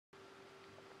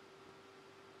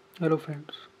Hello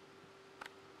friends.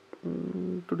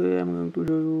 Today I'm going to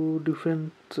show you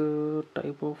different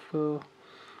type of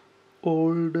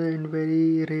old and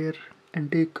very rare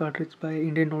antique cartridge by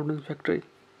Indian Ordnance factory.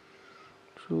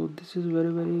 So this is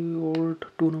very old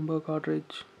 2 number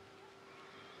cartridge,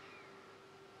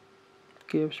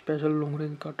 KF special long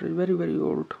range cartridge, very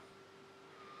old.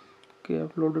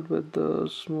 KF loaded with the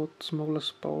smooth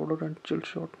smokeless powder and chill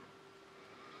shot,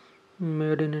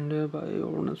 made in India by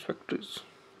Ordnance factories.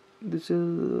 This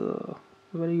is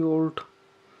very old.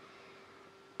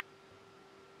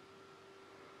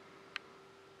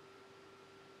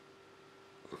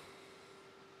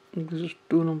 This is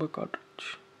 2 number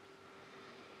cartridge.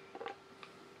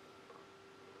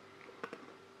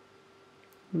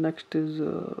 Next is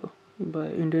by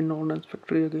Indian Ordnance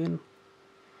factory again,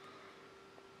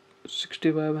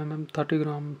 65 mm 30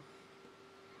 gram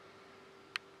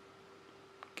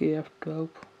KF12.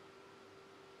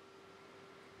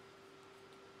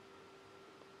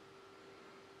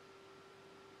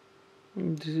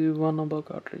 This is 1 number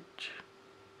cartridge.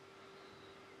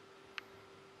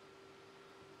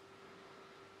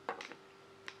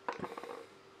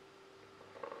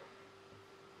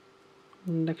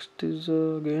 Next is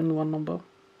again 1 number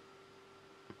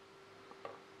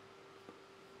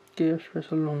KF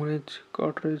special long range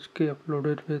cartridge, KF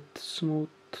loaded with smooth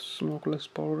smokeless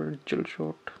powder and chill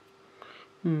shot,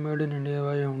 made in India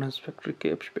by Ordnance factory,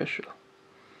 KF special.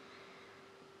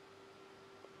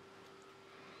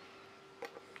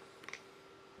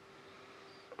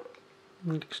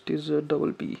 Next is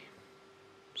double B,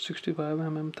 65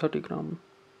 mm 30 gram,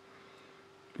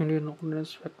 Indian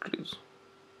Ordnance factories.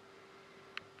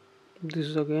 This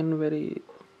is again very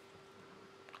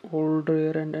old,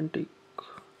 rare and antique.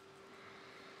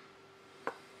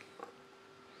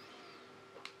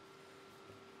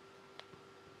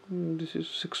 This is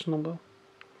 6 number.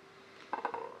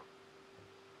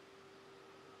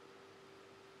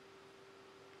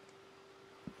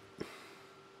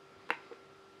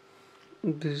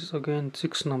 This is again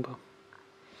 6 number.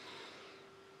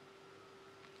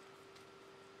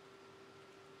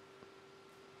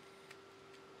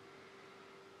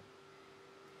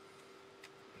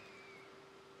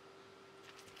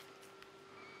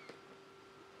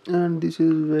 And this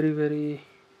is very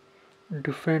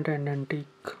different and antique,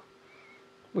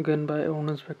 again by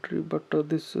Ordnance factory, but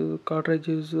this cartridge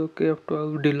is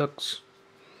KF12 deluxe.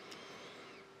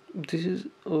 This is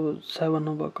a 7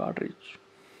 number cartridge.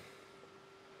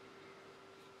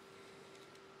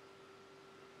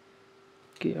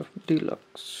 KF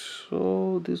deluxe.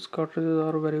 So these cartridges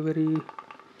are very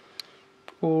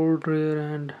old, rare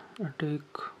and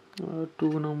antique.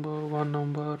 2 number, 1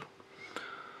 number,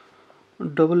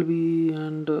 double B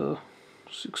and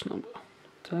 6 number.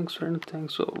 Thanks friend,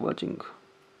 thanks for watching.